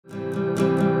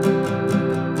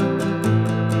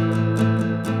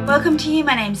Welcome to you,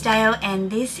 my name's Dale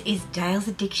and this is Dale's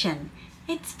Addiction.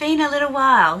 It's been a little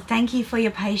while, thank you for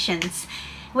your patience.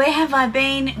 Where have I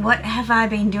been? What have I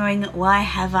been doing? Why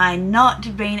have I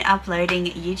not been uploading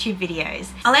YouTube videos?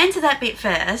 I'll answer that bit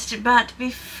first, but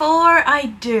before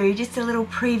I do, just a little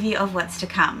preview of what's to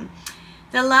come.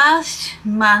 The last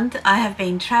month I have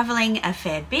been traveling a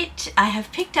fair bit. I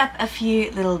have picked up a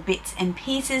few little bits and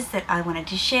pieces that I wanted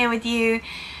to share with you.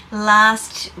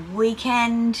 Last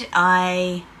weekend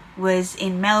I was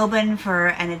in Melbourne for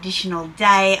an additional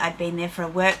day. I'd been there for a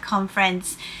work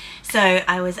conference, so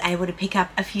I was able to pick up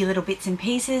a few little bits and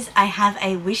pieces. I have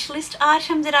a wish list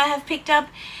item that I have picked up,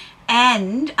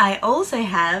 and I also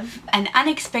have an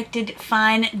unexpected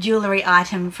fine jewellery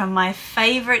item from my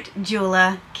favourite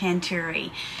jeweller,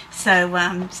 Canturi.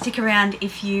 So stick around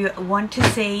if you want to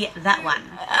see that one.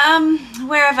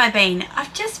 Where have I been?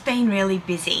 I've just been really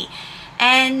busy.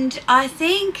 And I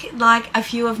think, like a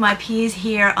few of my peers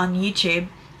here on YouTube,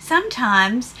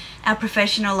 sometimes our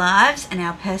professional lives and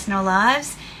our personal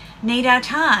lives need our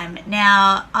time.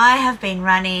 Now, I have been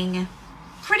running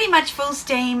pretty much full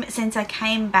steam since I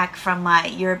came back from my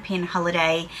European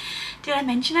holiday. Did I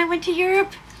mention I went to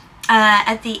Europe?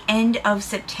 At the end of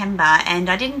September, and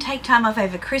I didn't take time off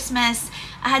over Christmas.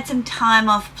 I had some time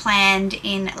off planned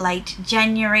in late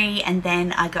January, and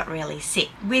then I got really sick.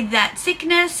 With that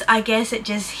sickness, I guess it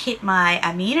just hit my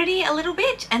immunity a little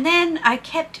bit, and then I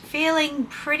kept feeling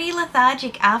pretty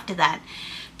lethargic after that,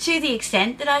 to the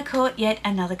extent that I caught yet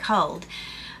another cold.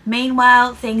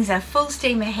 Meanwhile, things are full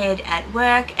steam ahead at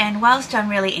work, and whilst I'm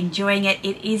really enjoying it,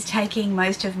 it is taking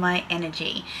most of my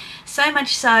energy. So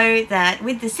much so that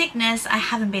with the sickness, I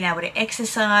haven't been able to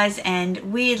exercise,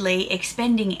 and weirdly,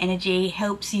 expending energy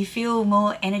helps you feel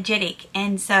more energetic.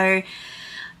 And so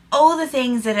all the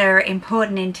things that are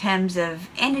important in terms of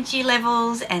energy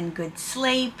levels and good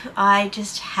sleep, I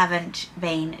just haven't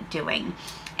been doing.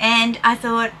 And I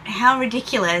thought, how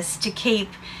ridiculous to keep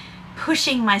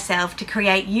pushing myself to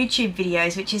create YouTube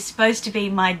videos, which is supposed to be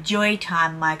my joy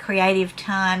time, my creative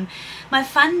time, my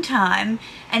fun time,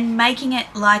 and making it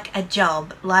like a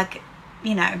job, like,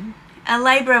 you know, a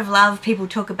labour of love people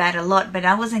talk about a lot, but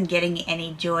I wasn't getting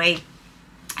any joy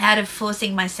out of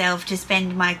forcing myself to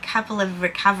spend my couple of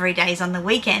recovery days on the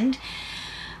weekend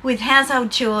with household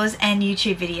chores and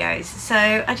YouTube videos.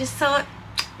 So I just thought,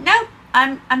 nope,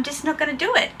 I'm just not going to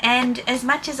do it. And as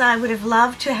much as I would have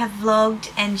loved to have vlogged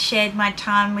and shared my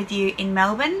time with you in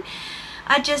Melbourne,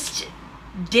 I just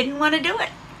didn't want to do it.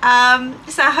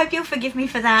 So I hope you'll forgive me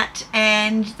for that,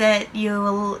 and that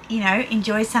you'll, you know,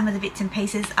 enjoy some of the bits and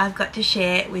pieces I've got to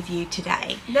share with you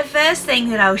today. The first thing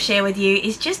that I'll share with you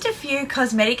is just a few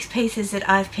cosmetics pieces that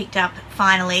I've picked up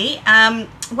finally.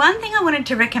 One thing I wanted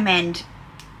to recommend.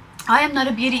 I am not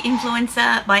a beauty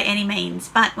influencer by any means,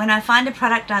 but when I find a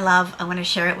product I love, I want to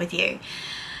share it with you.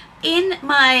 In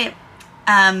my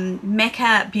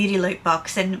Mecca Beauty Loop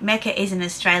box, and Mecca is an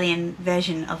Australian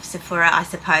version of Sephora, I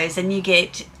suppose, and you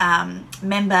get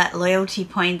member loyalty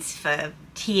points for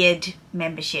tiered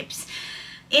memberships.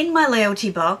 In my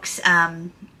loyalty box,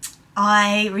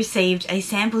 I received a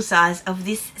sample size of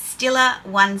this Stila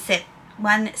One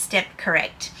Step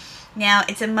Correct. Now,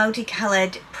 it's a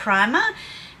multicoloured primer,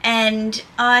 and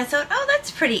I thought, oh, that's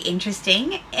pretty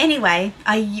interesting. Anyway,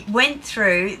 I went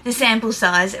through the sample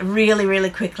size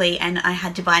really quickly, and I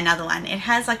had to buy another one. It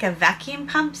has like a vacuum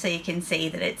pump, so you can see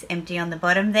that it's empty on the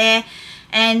bottom there,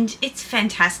 and it's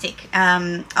fantastic.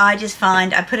 I just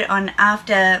find I put it on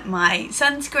after my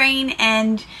sunscreen,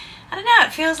 and I don't know,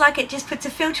 it feels like it just puts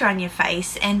a filter on your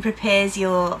face and prepares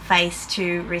your face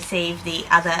to receive the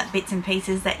other bits and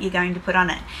pieces that you're going to put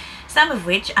on it, some of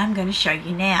which I'm going to show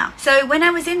you now. So when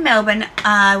I was in Melbourne,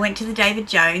 I went to the David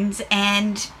Jones,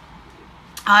 and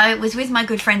I was with my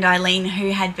good friend Eileen, who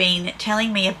had been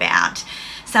telling me about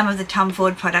some of the Tom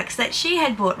Ford products that she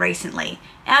had bought recently.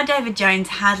 Our David Jones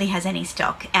hardly has any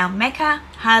stock. Our Mecca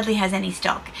hardly has any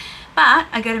stock. But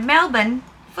I go to Melbourne,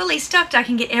 fully stocked, I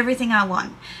can get everything I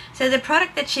want. So the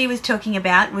product that she was talking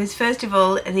about was, first of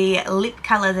all, the lip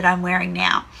colour that I'm wearing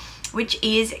now, which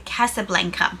is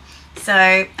Casablanca.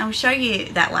 So I'll show you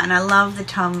that one. I love the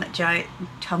Tom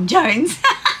Jones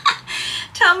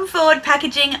Tom Ford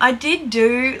packaging. I did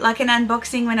do like an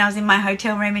unboxing when I was in my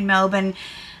hotel room in Melbourne.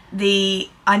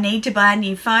 I need to buy a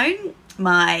new phone.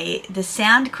 The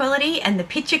sound quality and the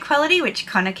picture quality, which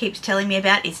Connor keeps telling me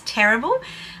about, is terrible,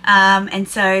 and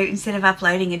so instead of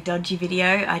uploading a dodgy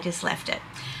video, I just left it.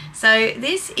 So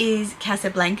this is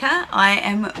Casablanca. I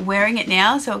am wearing it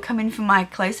now, so I'll come in for my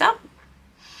close-up.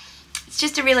 It's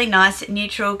just a really nice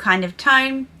neutral kind of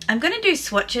tone. I'm going to do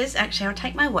swatches. Actually, I'll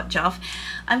take my watch off.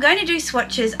 I'm going to do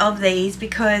swatches of these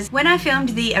because when I filmed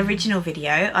the original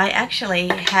video, I actually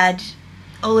had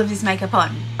all of this makeup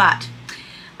on, but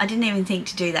I didn't even think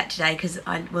to do that today because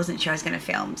I wasn't sure I was going to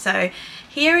film. So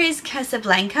here is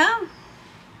Casablanca.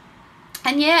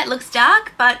 And yeah, it looks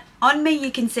dark, but on me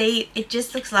you can see it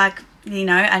just looks like, you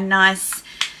know, a nice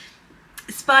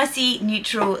spicy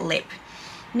neutral lip.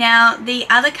 Now, the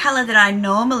other colour that I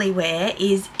normally wear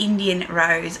is Indian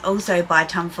Rose, also by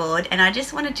Tom Ford, and I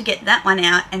just wanted to get that one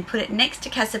out and put it next to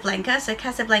Casablanca. So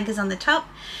Casablanca's on the top,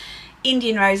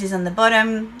 Indian Rose is on the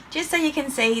bottom, just so you can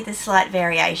see the slight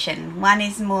variation. One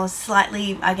is more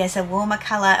slightly, I guess, a warmer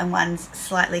colour, and one's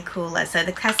slightly cooler. So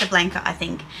the Casablanca, I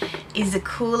think, is a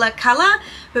cooler colour,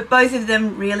 but both of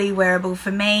them really wearable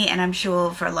for me, and I'm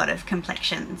sure for a lot of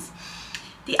complexions.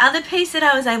 The other piece that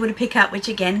I was able to pick up, which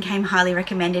again came highly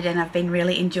recommended and I've been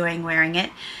really enjoying wearing it,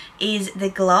 is the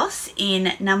gloss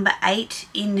in number 8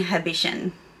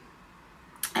 Inhibition.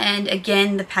 And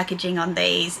again, the packaging on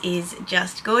these is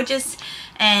just gorgeous.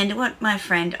 And what my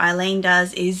friend Eileen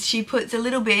does is she puts a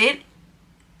little bit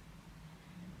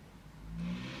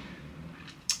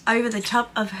over the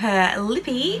top of her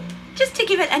lippy just to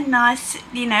give it a nice,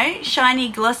 you know, shiny,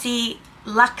 glossy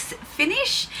luxe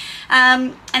finish.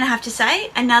 And I have to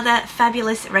say, another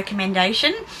fabulous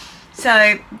recommendation.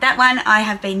 So that one I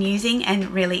have been using and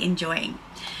really enjoying.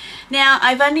 Now,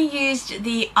 I've only used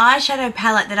the eyeshadow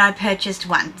palette that I purchased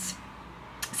once.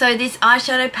 So this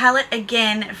eyeshadow palette,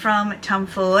 again from Tom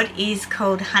Ford, is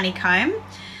called Honeycomb.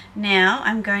 Now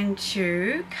I'm going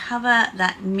to cover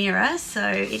that mirror so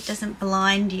it doesn't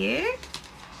blind you,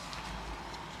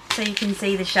 so you can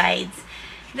see the shades.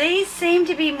 These seem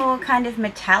to be more kind of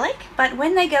metallic, but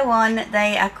when they go on,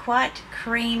 they are quite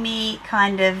creamy,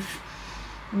 kind of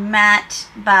matte,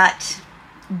 but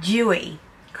dewy.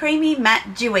 Creamy,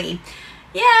 matte, dewy.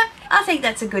 Yeah, I think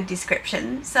that's a good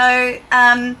description. So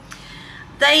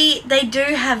they do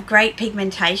have great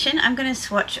pigmentation. I'm going to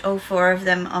swatch all 4 of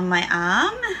them on my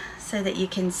arm so that you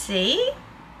can see.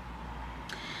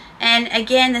 And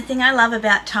again, the thing I love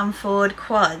about Tom Ford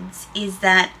quads is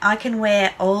that I can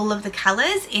wear all of the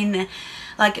colours in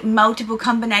like multiple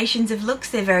combinations of looks.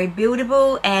 They're very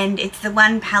buildable, and it's the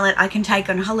one palette I can take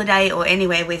on holiday or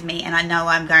anywhere with me, and I know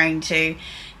I'm going to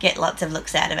get lots of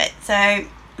looks out of it. So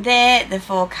they're the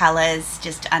 4 colours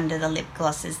just under the lip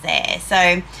glosses there.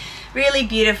 So really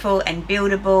beautiful and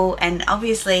buildable, and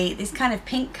obviously this kind of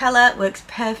pink colour works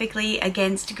perfectly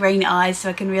against green eyes, so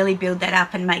I can really build that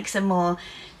up and make some more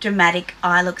dramatic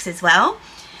eye looks as well.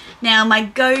 Now, my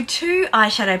go-to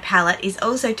eyeshadow palette is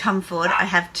also Tom Ford. I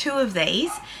have 2 of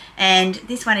these, and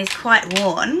this one is quite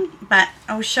worn, but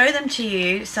I'll show them to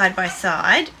you side by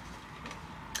side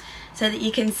so that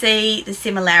you can see the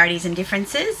similarities and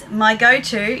differences. My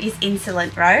go-to is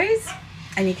Insolent Rose,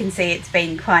 and you can see it's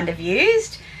been kind of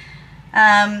used.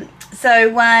 So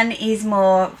one is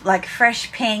more like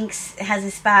fresh pinks, has a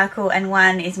sparkle, and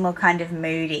one is more kind of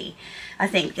moody. I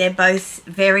think they're both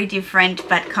very different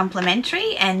but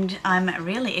complementary, and I'm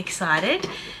really excited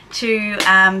to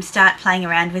start playing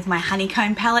around with my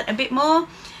Honeycomb palette a bit more.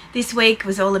 This week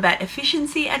was all about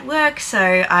efficiency at work,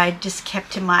 so I just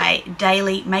kept to my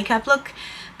daily makeup look,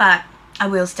 but I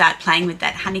will start playing with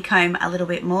that Honeycomb a little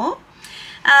bit more.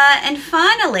 And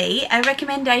finally, a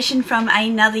recommendation from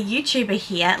another YouTuber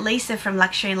here, Lisa from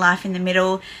Luxury and Life in the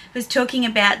Middle, was talking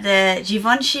about the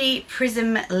Givenchy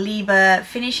Prism Libre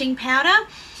finishing powder.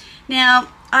 Now,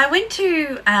 I went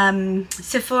to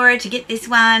Sephora to get this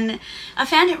one. I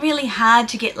found it really hard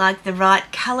to get like the right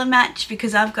colour match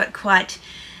because I've got quite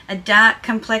a dark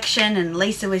complexion, and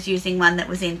Lisa was using one that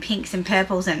was in pinks and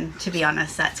purples, and to be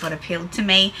honest, that's what appealed to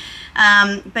me.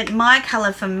 But my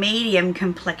colour for medium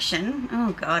complexion,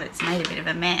 oh god, it's made a bit of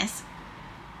a mess,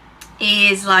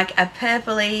 is like a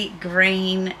purpley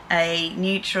green, a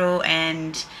neutral,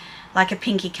 and like a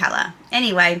pinky colour.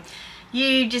 Anyway,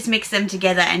 you just mix them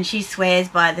together, and she swears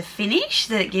by the finish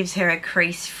that it gives her a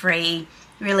crease-free,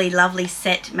 really lovely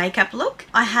set makeup look.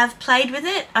 I have played with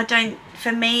it.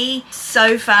 For me,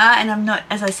 so far, and I'm not,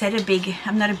 as I said,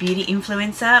 I'm not a beauty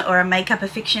influencer or a makeup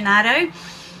aficionado.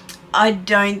 I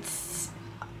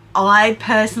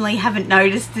personally haven't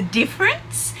noticed the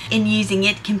difference in using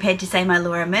it compared to, say, my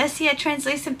Laura Mercier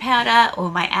translucent powder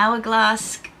or my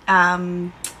Hourglass,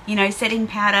 you know, setting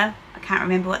powder. I can't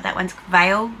remember what that one's,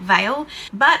 Veil,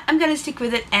 but I'm going to stick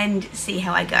with it and see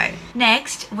how I go.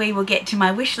 Next, we will get to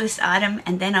my wish list item,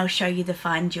 and then I'll show you the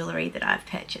fine jewellery that I've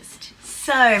purchased.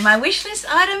 So my wish list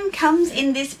item comes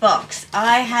in this box.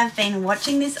 I have been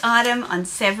watching this item on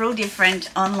several different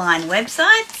online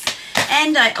websites,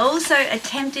 And I also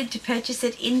attempted to purchase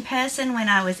it in person when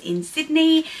I was in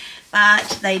Sydney,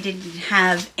 but they didn't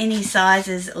have any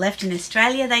sizes left in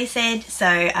Australia, they said. So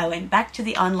I went back to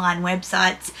the online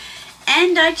websites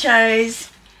and I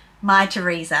chose My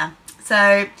Teresa.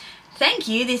 So thank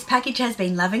you. This package has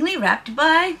been lovingly wrapped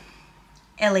by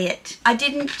Elliot. I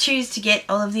didn't choose to get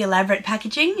all of the elaborate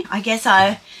packaging. I guess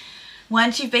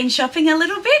once you've been shopping a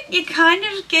little bit, you kind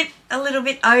of get a little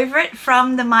bit over it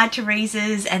from the My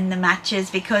Teresas and the matches,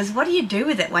 because what do you do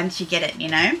with it once you get it, you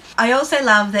know? I also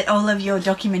love that all of your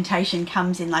documentation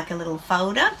comes in like a little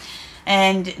folder,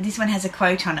 and this one has a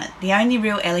quote on it. The only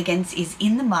real elegance is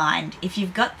in the mind. If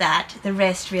you've got that, the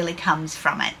rest really comes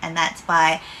from it. And that's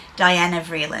by Diana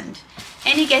Vreeland.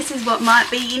 Any guesses what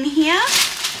might be in here?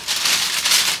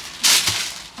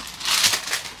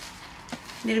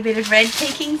 A little bit of red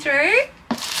peeking through.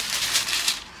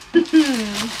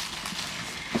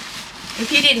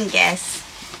 If you didn't guess,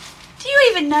 do you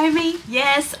even know me?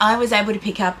 Yes, I was able to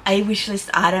pick up a wishlist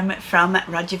item from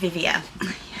Roger Vivier.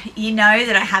 You know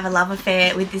that I have a love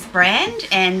affair with this brand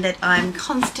and that I'm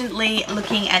constantly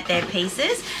looking at their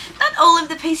pieces. Not all of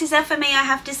the pieces are for me, I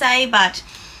have to say, but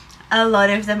a lot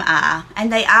of them are.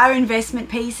 And they are investment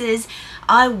pieces.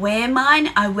 I wear mine.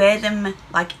 I wear them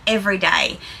like every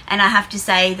day. And I have to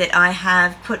say that I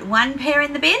have put one pair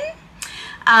in the bin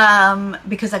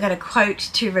because I got a quote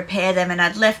to repair them and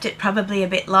I'd left it probably a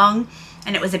bit long,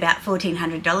 and it was about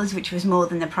 $1,400, which was more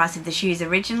than the price of the shoes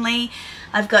originally.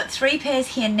 I've got 3 pairs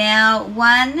here now.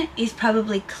 One is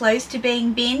probably close to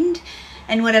being binned,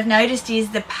 and what I've noticed is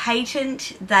the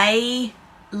patent, they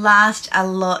last a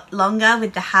lot longer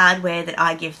with the hardware that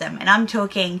I give them. And I'm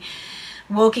talking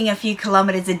walking a few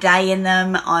kilometers a day in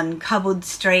them, on cobbled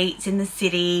streets in the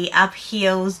city, up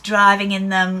hills, driving in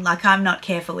them. Like, I'm not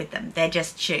careful with them. They're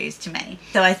just shoes to me.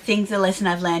 So I think the lesson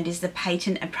I've learned is the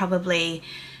patent are probably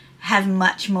have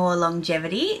much more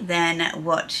longevity than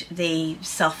what the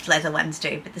soft leather ones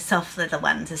do, but the soft leather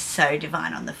ones are so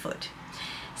divine on the foot.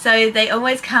 So they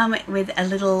always come with a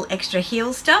little extra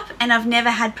heel stop, and I've never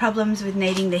had problems with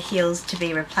needing the heels to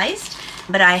be replaced,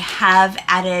 but I have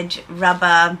added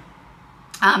rubber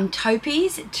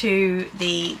topies to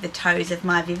the toes of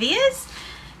my Viviers,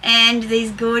 and these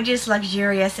gorgeous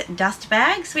luxurious dust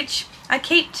bags, which I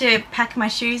keep to pack my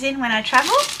shoes in when I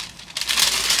travel.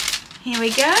 Here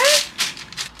we go.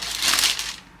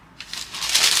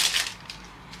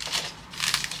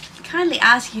 Kindly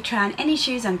ask you try on any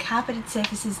shoes on carpeted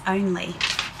surfaces only.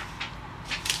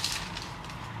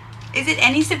 Is it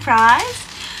any surprise?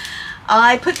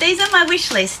 I put these on my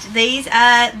wish list. These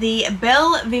are the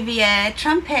Belle Vivier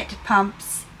trumpet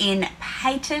pumps in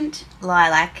patent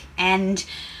lilac, and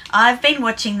I've been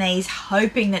watching these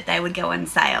hoping that they would go on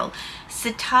sale.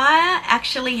 Satire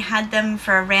actually had them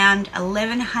for around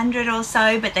 $1,100 or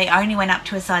so, but they only went up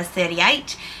to a size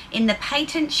 38. In the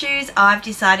patent shoes, I've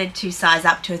decided to size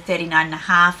up to a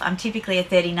 39.5. I'm typically a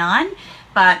 39,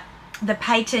 but the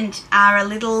patent are a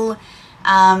little,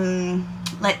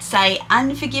 let's say,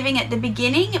 unforgiving at the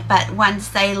beginning, but once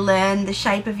they learn the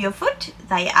shape of your foot,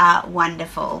 they are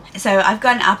wonderful. So I've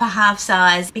got an upper half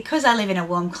size. Because I live in a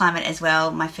warm climate as well,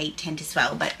 my feet tend to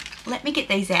swell, but let me get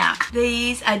these out.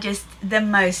 These are just the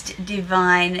most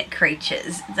divine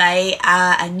creatures. They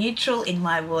are a neutral in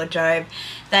my wardrobe.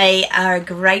 They are a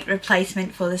great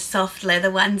replacement for the soft leather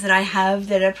ones that I have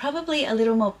that are probably a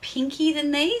little more pinky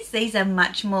than these. These are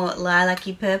much more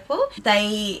lilac-y purple.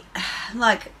 They,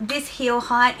 like, this heel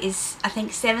height is, I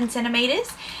think, 7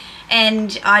 centimeters,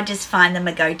 and I just find them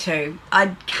a go-to.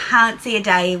 I can't see a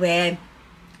day where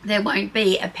there won't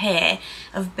be a pair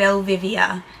of Belle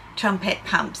Vivier trumpet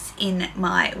pumps in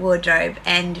my wardrobe,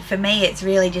 and for me it's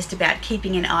really just about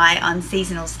keeping an eye on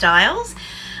seasonal styles.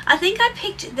 I think I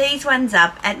picked these ones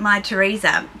up at My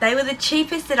Teresa. They were the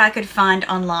cheapest that I could find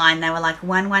online. They were like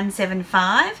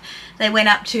 $1,175. They went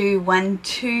up to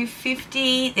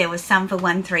 $1,250. There was some for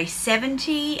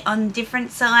 $1,370 on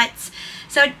different sites.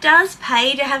 So it does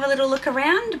pay to have a little look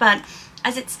around, but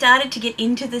as it started to get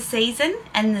into the season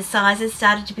and the sizes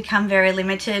started to become very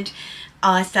limited,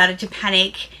 I started to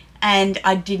panic, and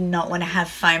I did not want to have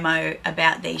FOMO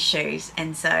about these shoes,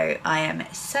 and so I am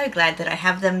so glad that I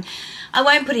have them. I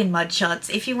won't put in mod shots.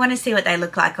 If you want to see what they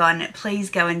look like on,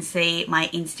 please go and see my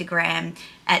Instagram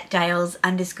at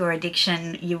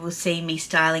Dales_addiction. You will see me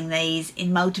styling these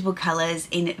in multiple colours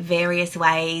in various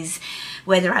ways,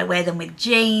 whether I wear them with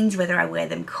jeans, whether I wear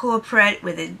them corporate,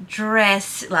 with a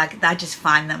dress. Like, I just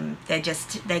find them,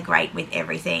 they're great with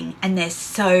everything, and they're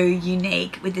so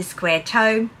unique with the square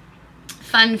toe.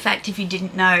 Fun fact, if you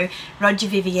didn't know, Roger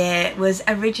Vivier was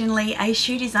originally a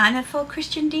shoe designer for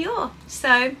Christian Dior.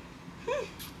 So,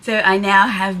 So I now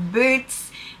have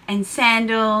boots and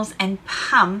sandals and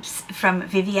pumps from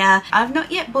Vivier. I've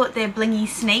not yet bought their blingy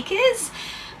sneakers,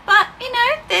 but you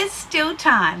know, there's still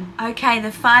time. Okay,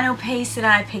 the final piece that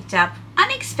I picked up,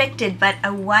 unexpected but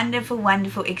a wonderful,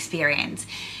 wonderful experience.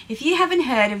 If you haven't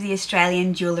heard of the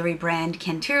Australian jewellery brand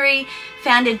Canturi,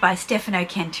 founded by Stefano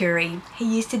Canturi,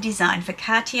 he used to design for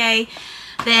Cartier,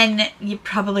 then you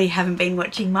probably haven't been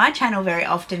watching my channel very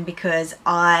often because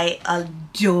I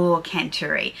adore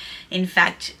Canturi. In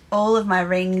fact, all of my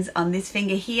rings on this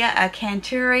finger here are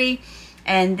Canturi,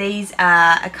 and these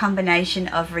are a combination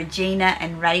of Regina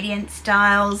and Radiant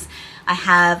styles. I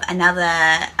have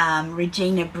another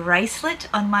Regina bracelet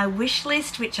on my wish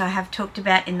list, which I have talked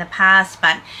about in the past,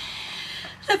 but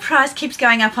the price keeps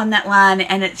going up on that one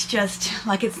and it's just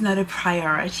like it's not a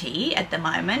priority at the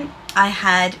moment. I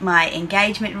had my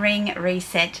engagement ring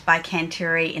reset by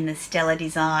Canturi in the Stila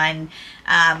design.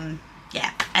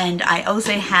 Yeah, and I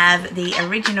also have the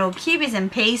original Cubism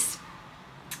piece,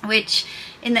 which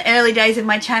in the early days of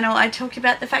my channel I talked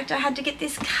about the fact I had to get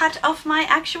this cut off my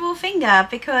actual finger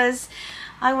because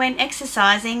I went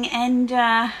exercising and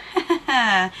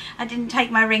I didn't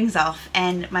take my rings off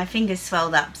and my fingers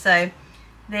swelled up. So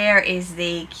there is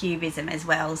the Cubism as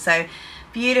well. So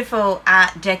beautiful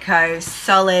Art Deco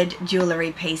solid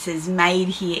jewellery pieces made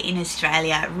here in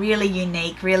Australia. Really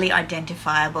unique, really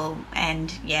identifiable,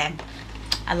 and yeah,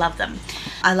 I love them.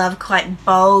 I love quite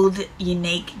bold,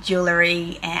 unique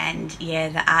jewellery, and yeah,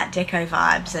 the Art Deco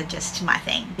vibes are just my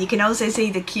thing. You can also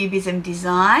see the Cubism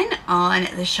design on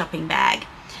the shopping bag.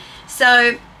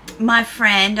 So my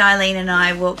friend Eileen and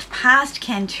I walked past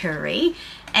Canturi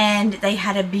and they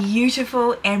had a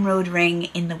beautiful emerald ring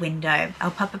in the window.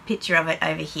 I'll pop a picture of it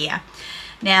over here.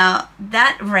 Now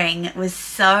that ring was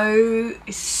so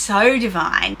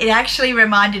divine. It actually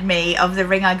reminded me of the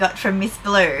ring I got from Miss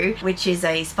Blue, which is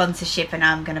a sponsorship, and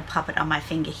I'm going to pop it on my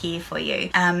finger here for you.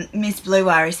 Miss Blue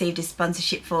I received a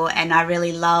sponsorship for, and I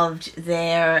really loved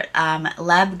their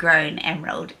lab grown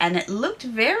emerald, and it looked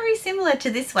very similar to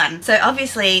this one. So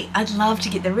obviously I'd love to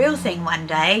get the real thing one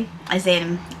day, as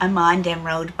in a mined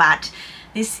emerald, but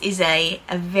this is a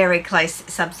very close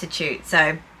substitute.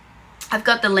 So I've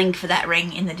got the link for that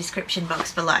ring in the description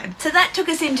box below. So that took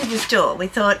us into the store. We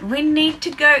thought we need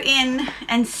to go in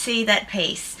and see that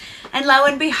piece. And lo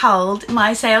and behold,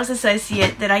 my sales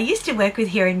associate that I used to work with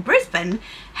here in Brisbane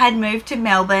had moved to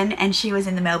Melbourne, and she was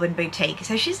in the Melbourne boutique.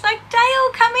 So she's like, Dale,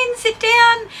 come in, sit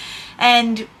down.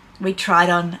 And we tried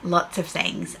on lots of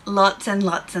things, lots and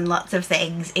lots and lots of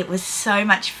things. It was so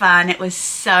much fun. It was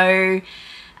so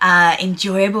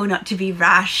enjoyable not to be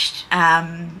rushed.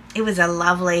 It was a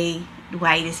lovely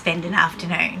way to spend an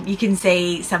afternoon. You can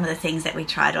see some of the things that we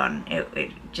tried on.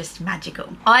 It just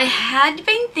magical. I had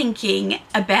been thinking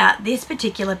about this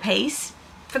particular piece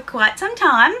for quite some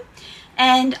time,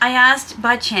 and I asked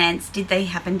by chance, did they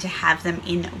happen to have them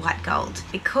in white gold,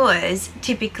 because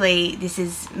typically this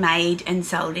is made and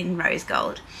sold in rose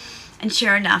gold, and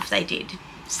sure enough they did.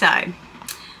 So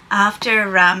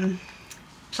after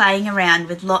playing around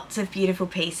with lots of beautiful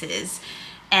pieces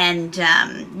and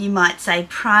you might say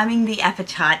priming the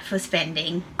appetite for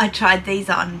spending, I tried these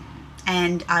on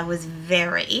and I was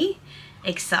very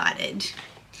excited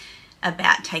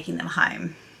about taking them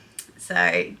home.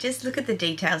 So just look at the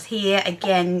details here.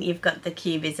 Again, you've got the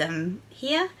Cubism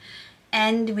here,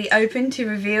 and we open to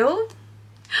reveal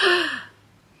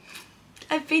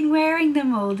I've been wearing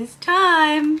them all this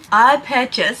time. I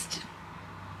purchased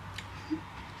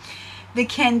the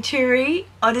Canturi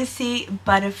Odyssey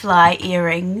butterfly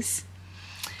earrings,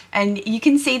 and you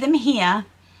can see them here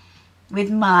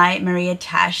with my Maria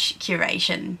Tash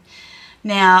curation.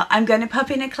 Now I'm going to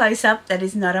pop in a close-up that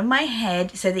is not on my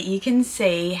head so that you can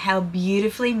see how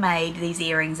beautifully made these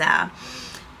earrings are.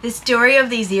 The story of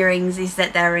these earrings is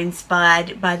that they were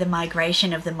inspired by the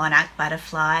migration of the monarch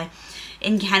butterfly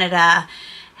in Canada,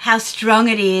 how strong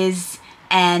it is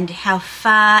and how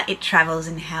far it travels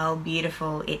and how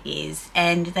beautiful it is.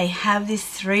 And they have this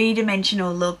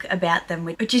three-dimensional look about them,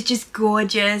 which is just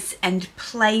gorgeous and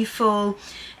playful,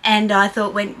 and I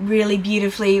thought went really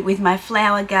beautifully with my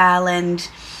flower garland.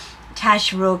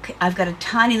 Tash Rook, I've got a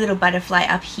tiny little butterfly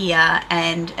up here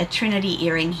and a Trinity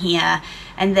earring here,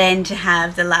 and then to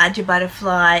have the larger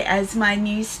butterfly as my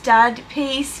new stud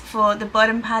piece for the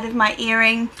bottom part of my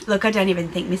earring. Look, I don't even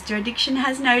think Mr. Addiction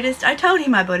has noticed. I told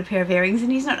him I bought a pair of earrings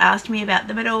and he's not asked me about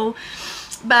them at all.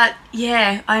 But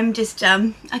yeah, I'm just,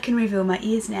 I can reveal my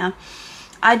ears now.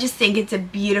 I just think it's a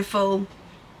beautiful,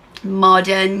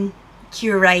 modern,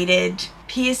 curated,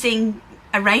 piercing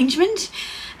arrangement.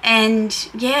 And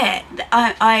yeah,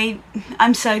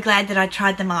 I'm so glad that I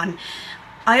tried them on.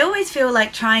 I always feel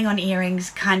like trying on earrings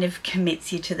kind of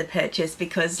commits you to the purchase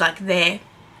because like they're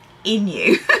in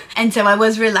you. And so I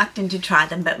was reluctant to try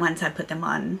them, but once I put them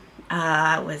on,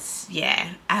 I was,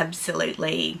 yeah,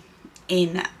 absolutely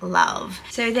in love.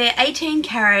 So they're 18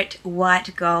 karat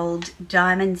white gold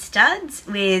diamond studs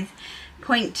with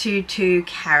 0.22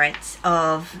 carats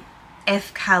of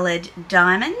F coloured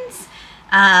diamonds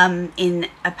in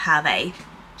a pave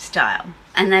style,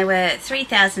 and they were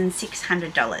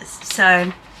 $3,600.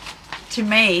 So to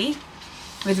me,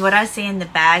 with what I see in the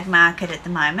bag market at the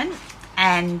moment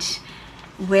and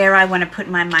where I want to put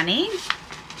my money,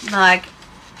 like,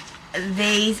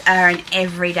 these are an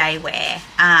everyday wear.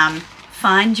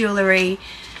 Fine jewellery,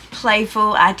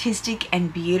 playful, artistic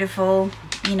and beautiful.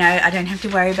 You know, I don't have to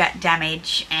worry about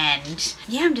damage, and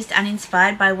yeah, I'm just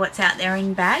uninspired by what's out there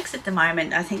in bags at the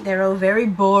moment. I think they're all very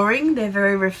boring. They're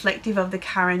very reflective of the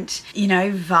current, you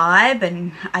know, vibe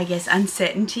and I guess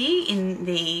uncertainty in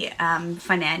the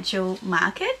financial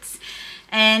markets.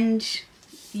 And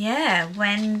yeah,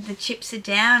 when the chips are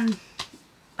down,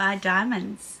 buy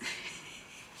diamonds.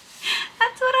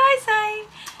 That's what I say.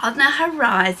 On the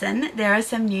horizon, there are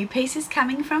some new pieces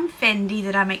coming from Fendi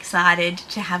that I'm excited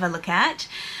to have a look at.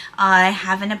 I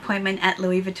have an appointment at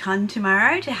Louis Vuitton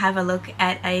tomorrow to have a look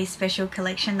at a special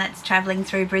collection that's travelling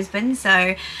through Brisbane,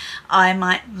 so I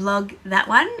might vlog that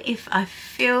one if I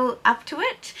feel up to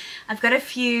it. I've got a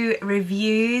few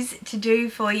reviews to do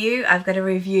for you. I've got to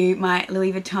review my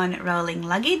Louis Vuitton rolling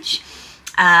luggage.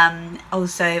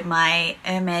 Also my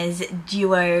Hermes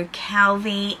Duo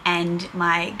Calvi and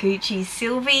my Gucci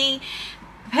Sylvie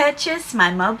purchase,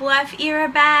 my Mob Wife era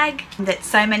bag that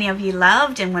so many of you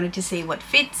loved and wanted to see what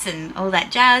fits and all that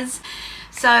jazz.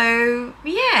 So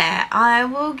yeah, I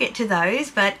will get to those,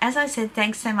 but as I said,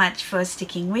 thanks so much for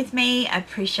sticking with me. I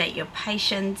appreciate your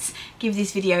patience. Give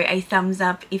this video a thumbs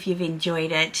up if you've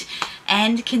enjoyed it,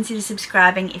 and consider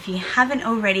subscribing if you haven't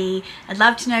already. I'd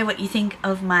love to know what you think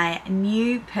of my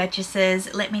new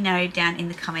purchases. Let me know down in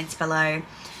the comments below.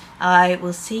 I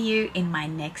will see you in my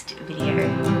next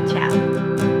video.